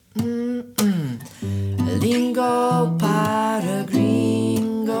Lingo para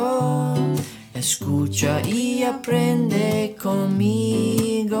gringo. Escucha y aprende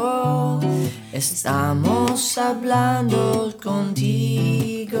conmigo. Estamos hablando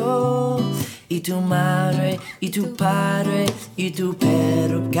contigo. Y tu madre, y tu padre, y tu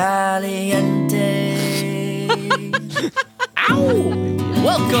perro caliente. Ow!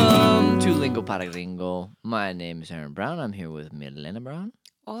 Welcome to Lingo para Gringo. My name is Aaron Brown. I'm here with Milena Brown.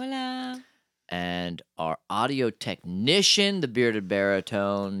 Hola. And our audio technician, the bearded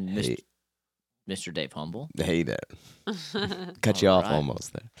baritone, Hey. Mr. Dave Humble. Hey there. Cut you off right.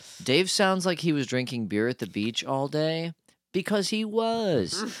 almost there. Dave sounds like he was drinking beer at the beach all day because he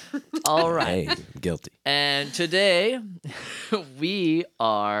was. All right. Hey, guilty. And today we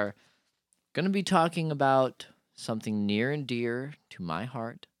are going to be talking about something near and dear to my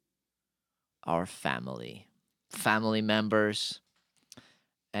heart, our family members.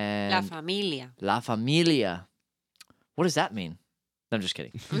 And La familia. La familia. What does that mean? No, I'm just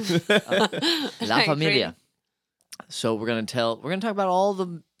kidding. La I familia. So we're gonna talk about all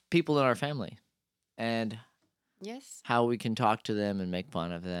the people in our family and Yes. how we can talk to them and make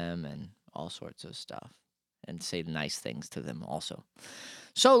fun of them and all sorts of stuff and say nice things to them also.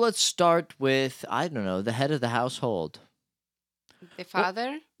 So let's start with, I don't know, the head of the household. The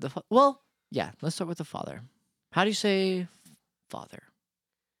father. Let's start with the father. How do you say father?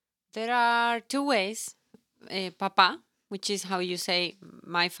 There are two ways. Papá, which is how you say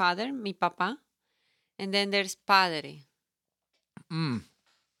my father, mi papá. And then there's padre.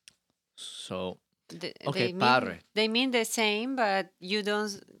 So, They padre. They mean the same, but you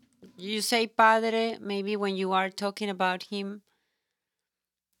say padre maybe when you are talking about him,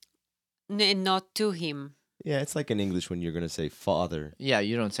 not to him. Yeah, it's like in English when you're going to say father. Yeah,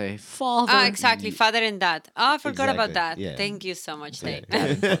 you don't say father. Ah, exactly. Father and dad. Oh, I forgot about Exactly, that. yeah. Thank you so much, Dave.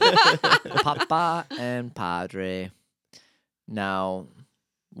 Papa and padre. Now,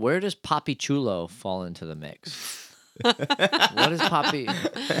 where does Papi Chulo fall into the mix? What is Papi?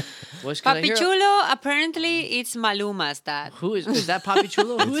 Papi Chulo, apparently it's Maluma's dad. Who is that Papi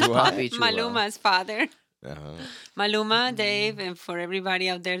Chulo? Who is what? Papi Chulo? Maluma's father. Uh-huh. Maluma, Dave, and for everybody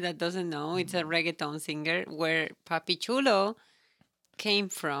out there that doesn't know, it's a reggaeton singer where Papi Chulo came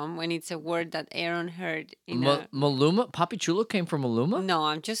from when it's a word that Aaron heard in Maluma? Papi Chulo came from Maluma? No,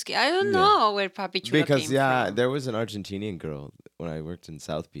 I don't know where Papi Chulo Because, came from. there was an Argentinian girl when I worked in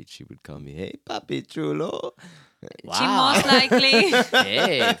South Beach. She would call me, hey, papi chulo. Wow. She most likely...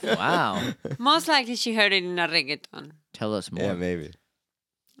 Dave, wow. Most likely she heard it in a reggaeton. Tell us more. Yeah, maybe.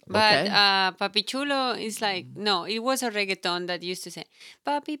 But Okay. Papi Chulo is like, no, it was a reggaeton that used to say,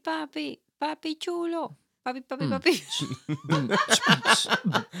 Papi, Papi, Papi Chulo, Papi, Papi, Papi.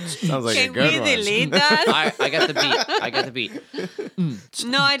 Sounds like Can a good we one. delete that? I got the beat.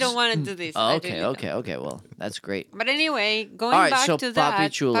 No, I don't want to do this. Oh, I okay. really don't. Well, that's great. But anyway, going All right, back so to Papi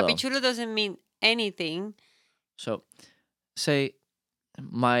that, Chulo. Papi Chulo doesn't mean anything. So, say,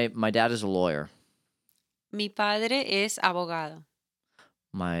 my dad is a lawyer. Mi padre es abogado.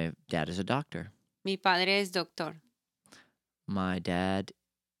 My dad is a doctor. Mi padre es doctor. My dad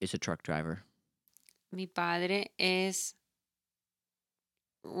is a truck driver. Mi padre es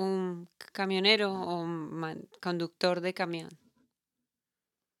un camionero o conductor de camión.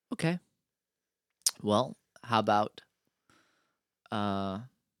 Okay. Well, how about the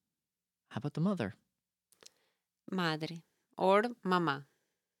mother? Madre or mamá.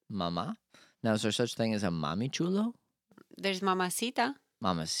 Mama. Now, is there such thing as a mami chulo? There's mamacita.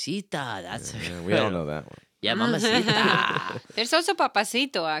 Mamacita. That's Yeah, we all know that one. Yeah, mamacita. There's also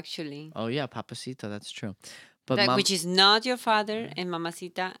papacito, actually, Oh yeah, papacita. That's true. But which is not your father, and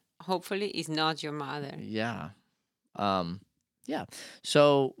mamacita, hopefully, is not your mother. Yeah. Yeah.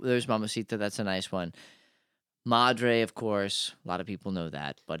 So there's mamacita. That's a nice one. Madre, of course. A lot of people know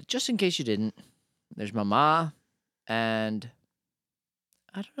that. But just in case you didn't, there's mama. And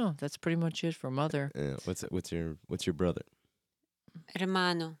I don't know. That's pretty much it for mother. Yeah, what's your brother?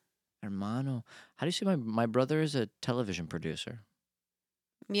 Hermano. Hermano. How do you say my brother is a television producer?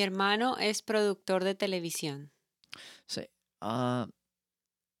 Mi hermano es productor de televisión. Say,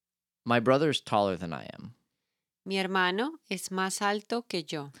 my brother is taller than I am. Mi hermano es más alto que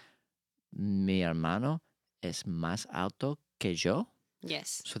yo. Mi hermano es más alto que yo.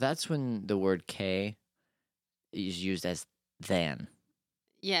 Yes. So that's when the word que is used as than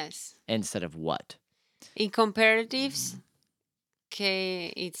Yes. instead of what. In comparatives,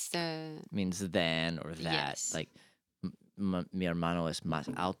 que it's the... Means than or that. Yes. Like, mi hermano es más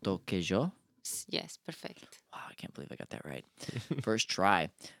alto que yo. Yes, perfect. Wow, I can't believe I got that right. First try.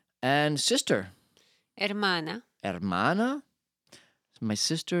 And sister. Hermana. Hermana. My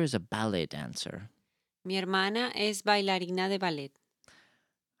sister is a ballet dancer. Mi hermana es bailarina de ballet.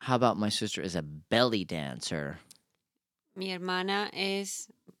 How about my sister is a belly dancer? Mi hermana es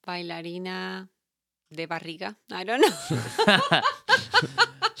bailarina de barriga. I don't know.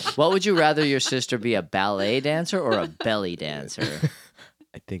 What would you rather your sister be, a ballet dancer or a belly dancer?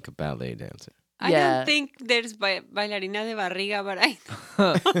 I think a ballet dancer. I Yeah. don't think there's bailarina de barriga, but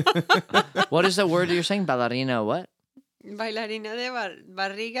I What is the word you're saying? Ballerina what? bailarina de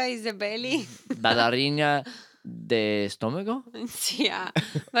barriga is the belly. Ballerina de estómago? Yeah,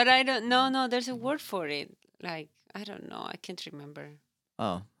 but I don't. No, there's a word for it. Like I don't know. I can't remember.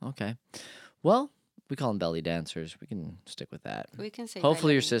 Oh, okay. Well, we call them belly dancers. We can stick with that. We can say.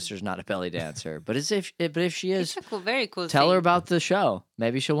 Hopefully your bailarina. sister's not a belly dancer, but if she is, It's a very cool. tell her thing. about the show.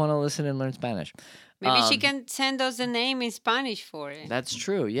 Maybe she'll want to listen and learn Spanish. Maybe she Um, can send us the name in Spanish for it. That's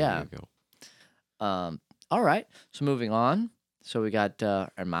true. Yeah. There you go. All right. So moving on. So we got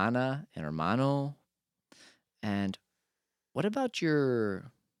hermana and hermano. And what about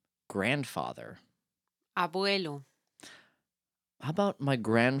your grandfather? Abuelo. How about my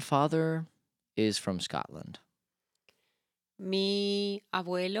grandfather is from Scotland? Mi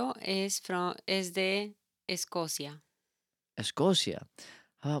abuelo es de Escocia. Escocia.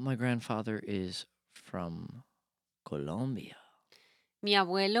 How about my grandfather is from Colombia? Mi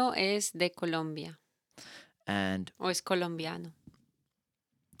abuelo es de Colombia And o es colombiano.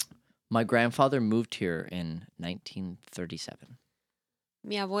 my grandfather moved here in 1937.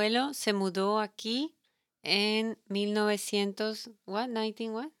 Mi abuelo se mudó aquí en 1900, what,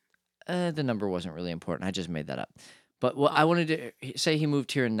 19 what? The number wasn't really important. I just made that up. But what I wanted to say, he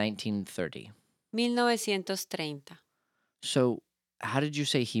moved here in 1930. 1930. So how did you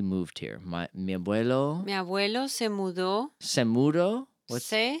say he moved here? Mi abuelo Mi abuelo se mudó, se mudó. What's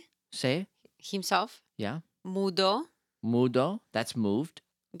se, himself, Yeah. mudó, Mudo. That's moved.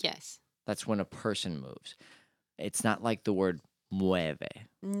 yes. That's when a person moves. It's not like the word mueve.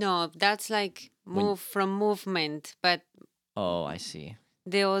 No, that's like move from movement, but Oh, I see.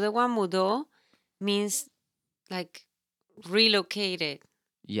 the other one, mudó, means like relocated.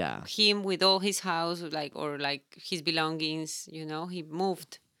 Yeah. Him with all his house, or his belongings, he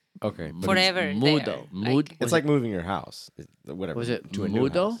moved Okay. But forever. Mudo. there. Mud. It's like moving your house. Whatever. Was it to a new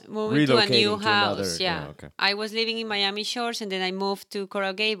mudo? house. Moving to a new Relocating to house. another- yeah. okay. I was living in Miami Shores and then I moved to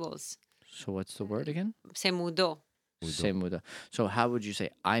Coral Gables. So what's the word again? Se mudó. Se mudo. So how would you say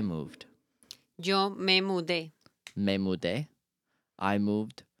I moved? Yo me mudé. Me mudé. I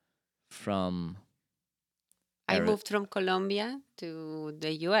moved from. I Ari- moved from Colombia to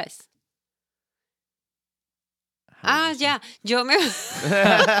the US. how would you say- Yeah. Yo me.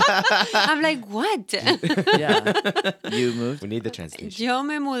 I'm like, what? Yeah. You moved. We need the translation. Yo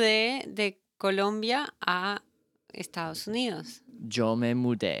me mudé de Colombia a Estados Unidos. Yo me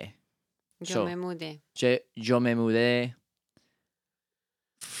mudé. Yo So- me mudé. Yo me mudé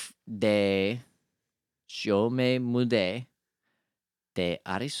de. Yo me mudé de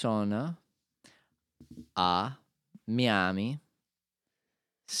Arizona a Miami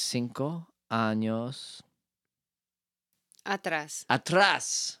 5 años Atrás.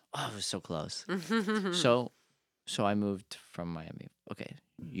 atrás. Oh, it was so close. So I moved from Miami. Okay.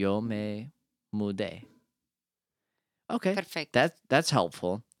 Yo me mudé. Okay. Perfecto. That's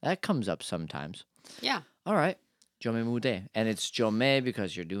helpful. That comes up sometimes. Yeah. All right. Yo me mudé. And it's yo me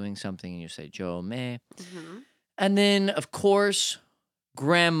because you're doing something and you say yo me. Mhm. And then, of course,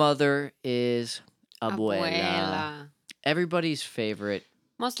 grandmother is abuela. Abuela. Everybody's favorite.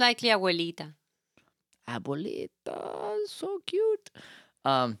 Most likely abuelita. Abuelita. So cute.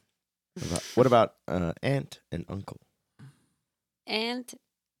 Um, What about aunt and uncle? Aunt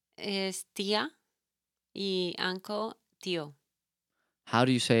es tía y uncle tío. how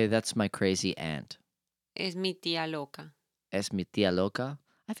do you say that's my crazy aunt? Es mi tía loca. Es mi tía loca.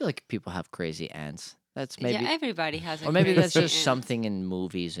 I feel like people have crazy aunts. That's maybe, Yeah, everybody has a or maybe that's crazy just aunt. something in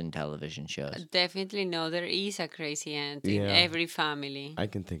movies and television shows. Definitely no, there is a crazy aunt in Yeah. every family. I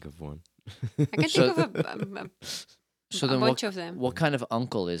can think of one. I can So- think of So a then, bunch what, of them. what kind of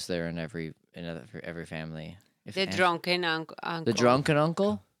uncle is there in every family? If The aunt- drunken uncle. The drunken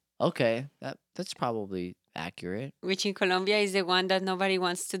uncle? Okay, that's probably accurate. Which in Colombia is the one that nobody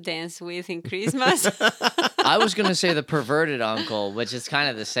wants to dance with in Christmas. I was gonna say the perverted uncle, which is kind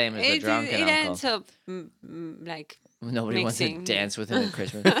of the same as the drunken it uncle. ends up like Nobody wants to mixing. dance with him at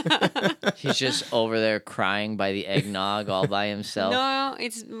Christmas. He's just over there crying by the eggnog all by himself. no,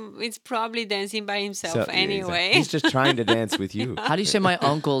 it's probably dancing by himself So- yeah, exactly. anyway. He's just trying to dance with you. How do you say my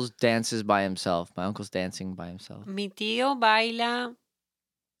uncle's dances by himself? My uncle's dancing by himself. Mi tío baila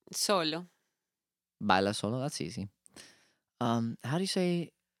solo. Baila solo. That's easy. How do you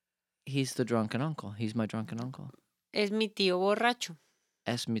say He's the drunken uncle. He's my drunken uncle. Es mi tío borracho.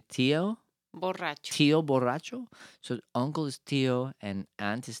 Es mi tío. Borracho. Tío borracho. So uncle is tío and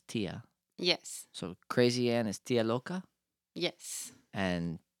aunt is tía. Yes. So crazy Ann is tía loca Yes.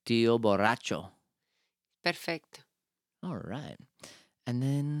 and tío borracho. Perfecto. All right. And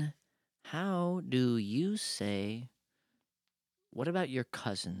then how do you say, what about your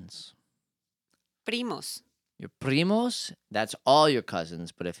cousins? Primos. Your primos, that's all your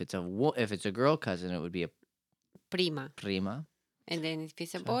cousins. But if it's a girl cousin, it would be a Prima. prima. And then if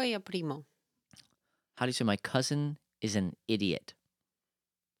it's a So- boy, a primo. How do you say my cousin is an idiot?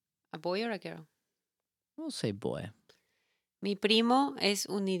 A boy or a girl. We'll say boy. Mi primo es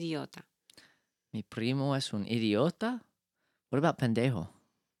un idiota. Mi primo es un idiota. What about pendejo?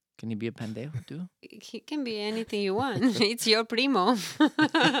 Can he be a pendejo too? He can be anything you want. It's your primo.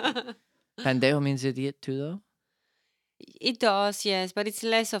 Pendejo means idiot too, though. It does, yes, but it's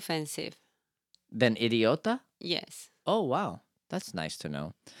less offensive. Then idiota. Yes. Oh wow, that's nice to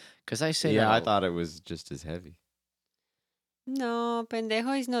know. Because I say Yeah, that I a- thought it was just as heavy. No,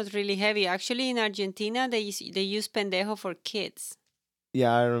 pendejo is not really heavy. Actually, in Argentina, they use pendejo for kids.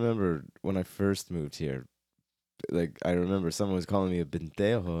 Yeah, I remember when I first moved here. Like, I remember someone was calling me a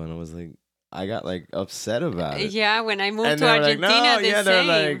pendejo, and I was like, I got like upset about it. Yeah, when I moved And to they were like, Argentina, no, the yeah, same.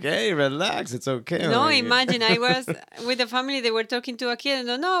 they're like, hey, relax, it's okay. I'm No, like, imagine I was with the family, they were talking to a kid,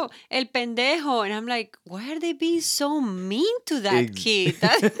 and no, el pendejo. And I'm like, why are they being so mean to that Ex- kid?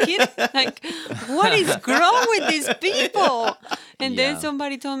 That kid, like, what is wrong with these people? And Yeah. then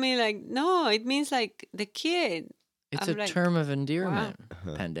somebody told me, like, no, it means like the kid. it's I'm a like, term of endearment.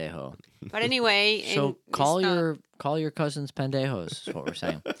 Pendejo. But anyway, So and it's call not- your cousins pendejos. Is what we're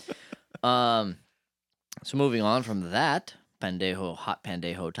saying. So moving on from that pendejo, hot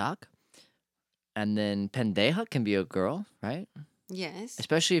pendejo talk, and then pendeja can be a girl, right? Yes,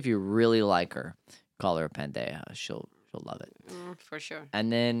 Especially if you really like her, call her a pendeja. She'll love it. for sure.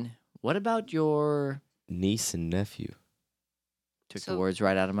 And then what about your? niece and nephew. Took So- the words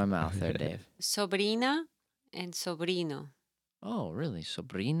right out of my mouth there, Dave. Sobrina and sobrino. Oh, really?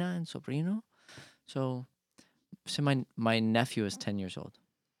 Sobrina and sobrino? So my nephew is 10 years old.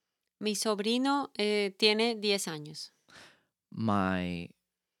 Mi sobrino tiene 10 años. My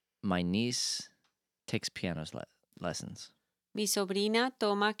niece takes lessons. Mi sobrina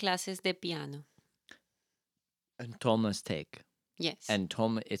toma clases de piano. And Toma's take. Yes. And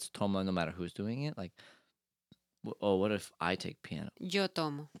it's Toma no matter who's doing it. Like, what if I take piano? Yo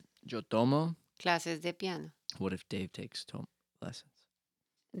tomo Yo tomo. clases de piano. What if Dave takes lessons?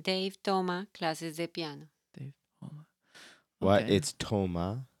 Dave toma clases de piano. Dave, Toma. What? Okay. It's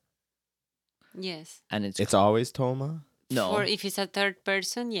Toma. Yes. And it's It's always Toma? no. For if it's a third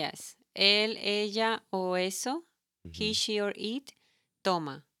person, yes. Él, ella o eso, Mm-hmm. he, she or it,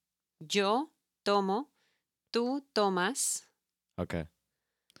 toma. Yo tomo. Tú tomas. Okay.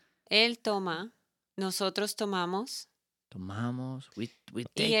 Él toma. Nosotros tomamos. Tomamos. We Y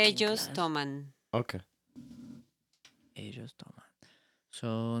take ellos class. toman. Okay. Ellos toman.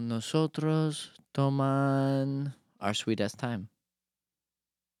 So nosotros toman our sweet ass time.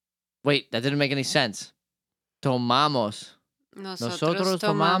 Wait, that didn't make any sense. Tomamos. Nosotros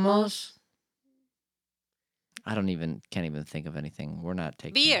tomamos. I can't even think of anything. We're not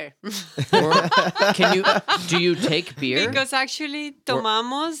taking beer. Do you take beer? Because actually,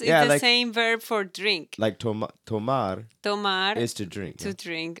 tomamos is yeah, the like- same verb for drink. Like tomar Tomar, is to drink. to no?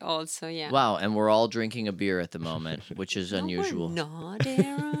 drink also, yeah. Wow, and we're all drinking a beer at the moment, which is No, unusual. we're not,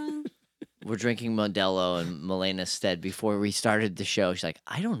 Aaron. We're drinking Modelo and Milena Stead before we started the show. She's like,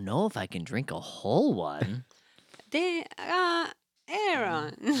 I don't know if I can drink a whole one.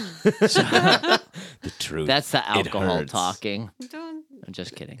 Aaron. The truth. That's the It alcohol hurts. talking. Don't. I'm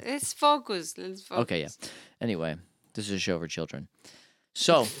just kidding. Let's focus. Let's focus. Okay, yeah. Anyway, this is a show for children.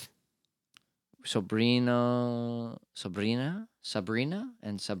 So, Sabrina,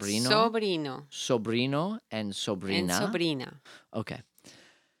 and Sabrino. Sobrino Sobrino and Sobrina. and sobrina. Okay.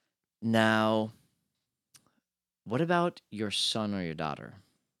 Now, what about your son or your daughter?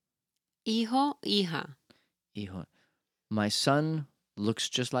 Hijo, hija. Hijo. My son looks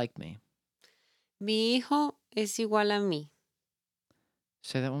just like me. Mi hijo es igual a mí.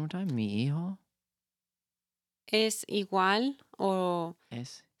 Say that one more time. Mi hijo Es igual o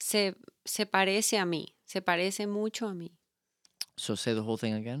es. se parece a mí. Se parece mucho a mí. So say the whole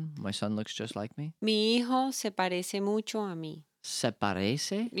thing again. My son looks just like me. Mi hijo se parece mucho a mí. Se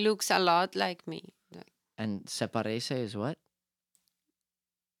parece. Looks a lot like me. And se parece is what?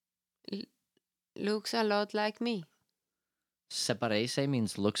 Looks a lot like me. Se parece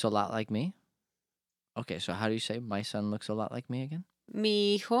means looks a lot like me. Okay, so how do you say my son looks a lot like me again?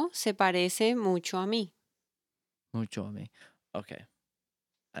 Mi hijo se parece mucho a mí. Mucho a mí. Okay.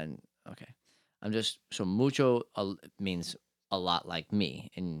 And okay. I'm just so mucho means a lot like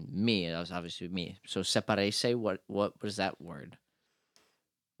me. And me, that was obviously me. So se parece, what is that word?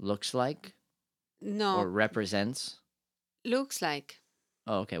 Looks like or No, represents? looks like.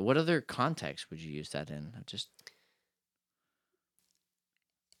 Oh, okay. What other context would you use that in? Just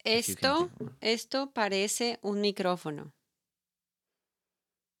if you can Esto, think of one. esto parece un micrófono.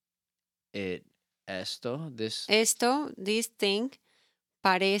 This Esto, this thing,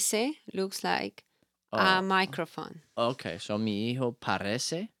 parece, looks like a oh, microphone. okay. So mi hijo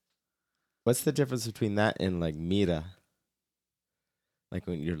parece. What's the difference between that and like mira? Like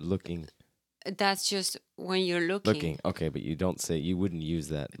when you're looking. That's just when you're looking. Okay, but you don't say, you wouldn't use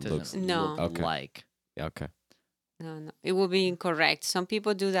that. It doesn't No. look Okay. like. Yeah, okay. No. It would be incorrect. Some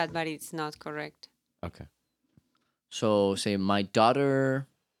people do that, but it's not correct. Okay. So say my daughter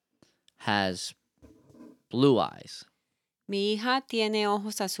has blue eyes. Mi hija tiene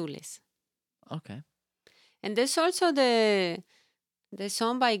ojos azules. Okay. And there's also the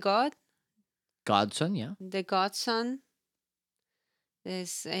son by God, Godson, yeah. the Godson.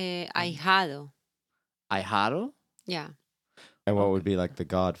 There's ahijado. Ahijado. Yeah. And what Okay. would be like the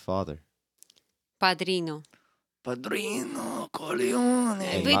godfather? Padrino. Padrino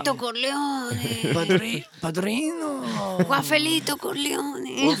Corleone. Vito Corleone. Padrino. Guafelito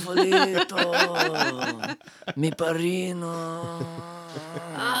Corleone. Guafolito. Mi padrino.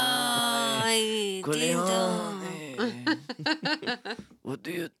 Ay, Tito. What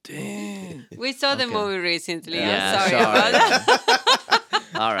do you think? We saw the Okay. movie recently. Yeah, I'm sorry about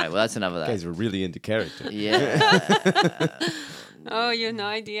that. All right, well, that's enough of You that. guys were really into character. Yeah. Oh, you have no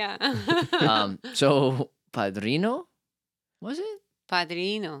idea. So Padrino, was it?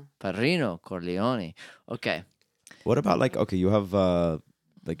 Padrino. Padrino Corleone. Okay. What about like, okay, you have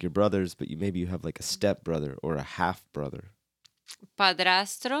like your brothers, but maybe you have like a step brother or a half brother.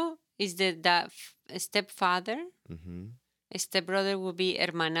 Padrastro is the stepfather. Mm-hmm. Stepbrother will be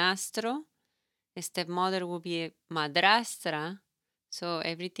hermanastro. Stepmother will be madrastra. So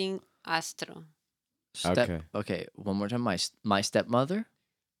everything astro. Okay. One more time. My stepmother.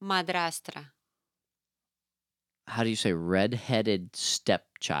 Madrastra. How do you say red-headed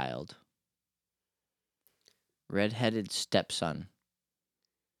stepchild? Red-headed stepson.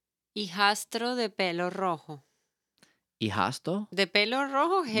 Hijastro de pelo rojo. Hijasto? De pelo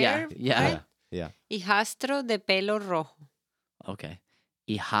rojo, hair. Yeah. right? Yeah. Hijastro de pelo rojo. Okay.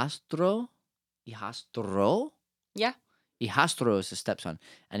 Hijastro? Hijastro? Yeah. Hijastro is the stepson.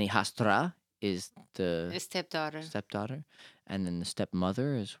 And hijastra is the Stepdaughter. stepdaughter. And then the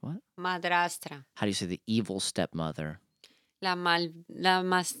stepmother is what? Madrastra. How do you say the evil stepmother? La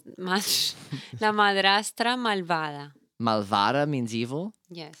madrastra malvada. Malvada means evil.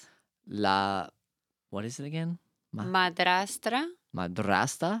 Yes. What is it again? Madrastra.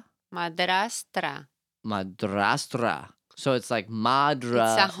 Madrasta? Madrastra. Madrastra. So it's like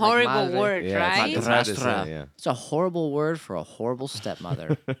madra. It's a horrible like madre. word, Yeah, right? it's hard to Madrastra. say, yeah. It's a horrible word for a horrible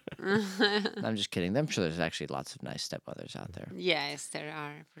stepmother. I'm just kidding. I'm sure there's actually lots of nice stepmothers out there. Yes, there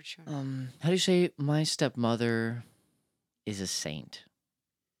are, for sure. How do you say my stepmother is a saint?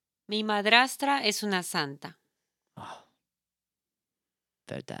 Mi madrastra es una santa. Oh,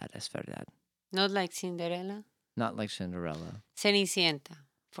 verdad, es verdad. Not like Cinderella. Not like Cinderella. Cenicienta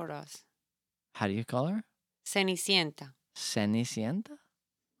for us. How do you call her? Cenicienta. Cenicienta?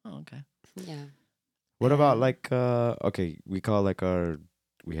 Oh, okay. Yeah. What about like, okay, we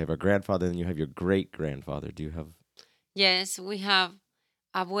have our grandfather and you have your great grandfather. Do you have? Yes, we have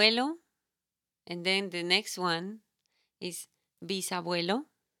abuelo, and then the next one is bisabuelo.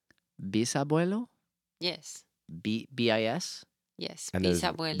 Bisabuelo? Yes. B-I-S? Yes, And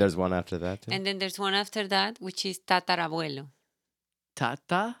bisabuelo. there's one after that too? And then there's one after that, which is tatarabuelo.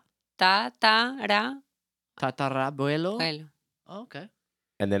 Tata? Tatarabuelo. Tatarabuelo? Oh, okay.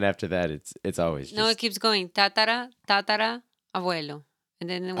 And then after that, it's always just. No, it keeps going. Tatara, abuelo. And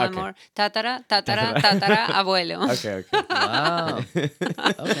then one Okay. more. Tatara, abuelo. Okay. Wow.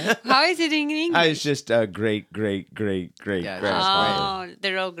 Okay. How is it in English? It's just a great Yeah, grandfather. Oh,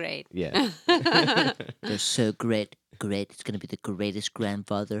 they're all great. Yeah. They're so great. It's going to be the greatest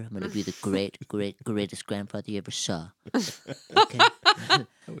grandfather. I'm going to be the greatest grandfather you ever saw. Okay?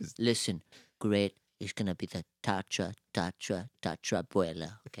 Listen, great is going to be the Tatra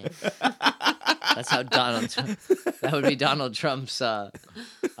abuela. Okay? That's how that would be Donald Trump's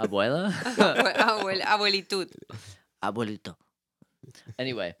abuela. Abuelitud. Abuelito.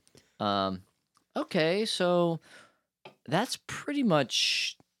 Anyway, okay, so that's pretty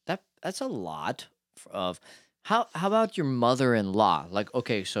much that's a lot of How about your mother-in-law? Like,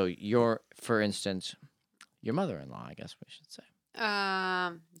 okay, so for instance, your mother-in-law, I guess we should say.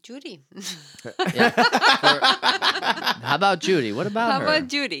 Judy. Yeah. How about Judy? What about How her? about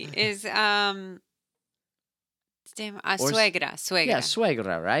Judy? Is Or s- suegra, suegra. Yeah,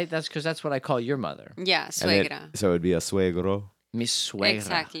 suegra, right? That's what I call your mother. Yeah, And suegra. so it'd be a suegro. Mi suegra.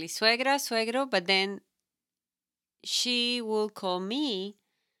 Exactly. Suegra, suegro, but then she will call me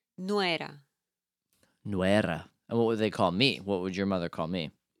nuera, Nuera. And what would they call me? What would your mother call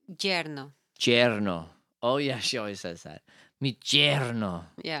me? yerno. Yerno. Oh yeah, she always says that. Mi yerno.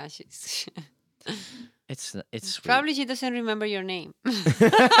 Yeah, she's It's sweet. probably she doesn't remember your name. I'm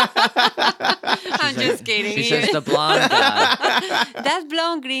just kidding. She says the blonde guy. That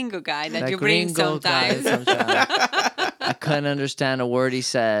blonde gringo guy that you bring gringo guy sometimes. I couldn't understand a word he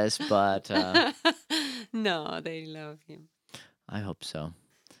says, but No, they love him. I hope so.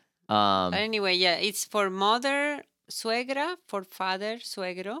 But anyway, yeah, it's for mother, suegra, for father,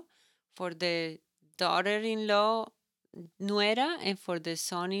 suegro, for the daughter-in-law, nuera, and for the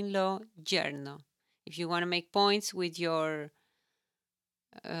son-in-law, yerno. If you want to make points with your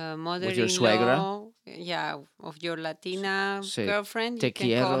mother-in-law, suegra? yeah, of your Latina Say, girlfriend, "Te you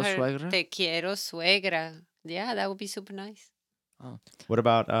can call quiero, her suegra?" Te quiero, suegra. Yeah, that would be super nice. What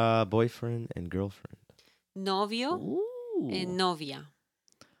about boyfriend and girlfriend? Novio Ooh. and novia.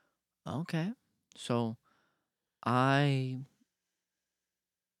 Okay. So I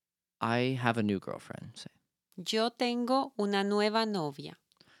have a new girlfriend. Yo tengo una nueva novia.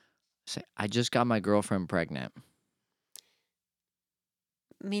 Say I just got my girlfriend pregnant.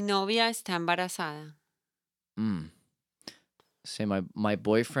 Mi novia está embarazada. Say my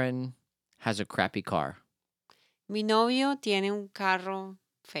boyfriend has a crappy car. Mi novio tiene un carro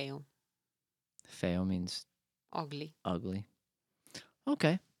feo, Feo means ugly. ugly.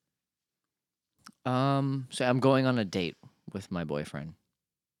 Okay. So I'm going on a date with my boyfriend.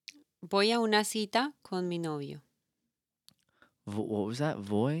 Voy a una cita con mi novio. What was that?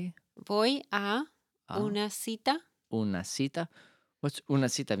 Voy Voy a a una cita. una cita. What's una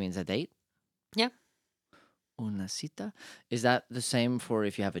cita means a date? Yeah. Una cita? Is that the same for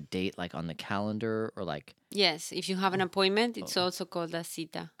if you have a date like on the calendar or like Yes, if you have an appointment, it's also called a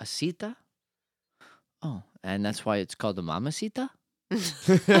cita. a cita? Oh, and that's why it's called a mamacita? That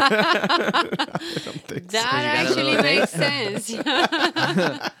a actually little makes date? sense.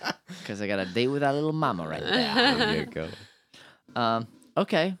 Because I got a date with that little mama right there. There you go.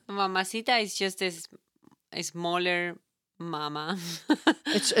 Okay. Mamacita is just a smaller mama.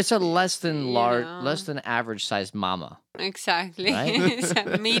 It's a less than You large, know. less than average sized mama. Exactly. Right? It's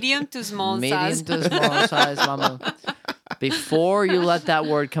a medium to small Medium size. to small size mama. Before you let that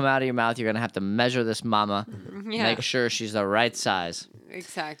word come out of your mouth, you're gonna have to measure this mama. Yeah, Make sure she's the right size.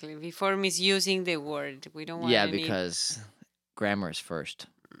 exactly. Before misusing the word, we don't want Yeah, any... because grammar is first.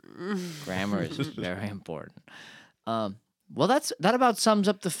 Grammar is very important. Well, that about sums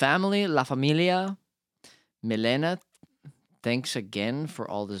up the family, La Familia. Milena, thanks again for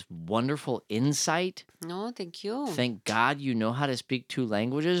all this wonderful insight. No, thank you. Thank God you know how to speak 2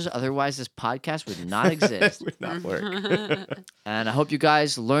 languages. Otherwise, this podcast would not exist. Would not work. And I hope you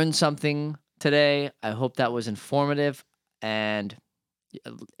guys learned something today. I hope that was informative. And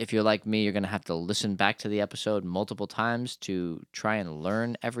if you're like me, you're going to have to listen back to the episode multiple times to try and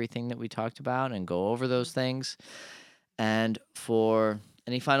learn everything that we talked about and go over those things. And for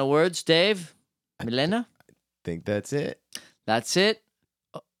any final words, Dave, Milena, Think that's it. that's it.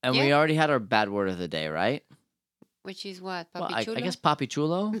 And we Yeah. already had our bad word of the day, right? Which is what? Well, Papi I chulo? guess Papi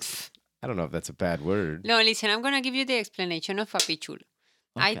Chulo. I don't know if that's a bad word. No, listen, I'm going to give you the explanation of papi chulo.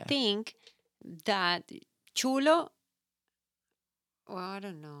 I Okay. think that chulo, well, I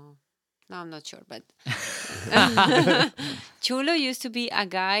don't know. No, I'm not sure, but chulo used to be a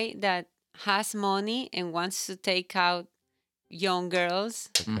guy that has money and wants to take out young girls.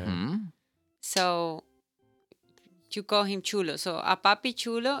 Mhm. So you call him chulo. So a papi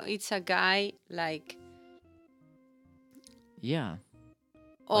chulo, it's a guy like Yeah.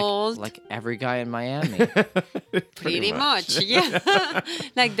 old, Like every guy in Miami. pretty much. Yeah.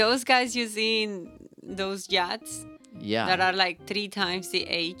 Like those guys you see in those yachts Yeah. that are like 3 times the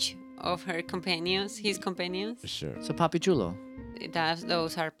age of his companions. Sure. So Papi Chulo.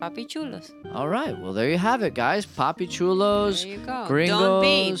 Those are papi chulos. All right. Well, there you have it, guys. Papi Chulos. There you go.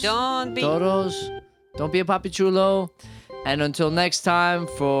 Gringos. Don't be. Toros. Don't be a Papi Chulo. And until next time,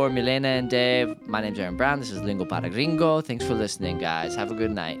 for Milena and Dave, my name's Aaron Brown. This is Lingo para Gringo. Thanks for listening, guys. Have a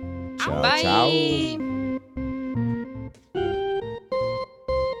good night. Ciao, Bye. ciao.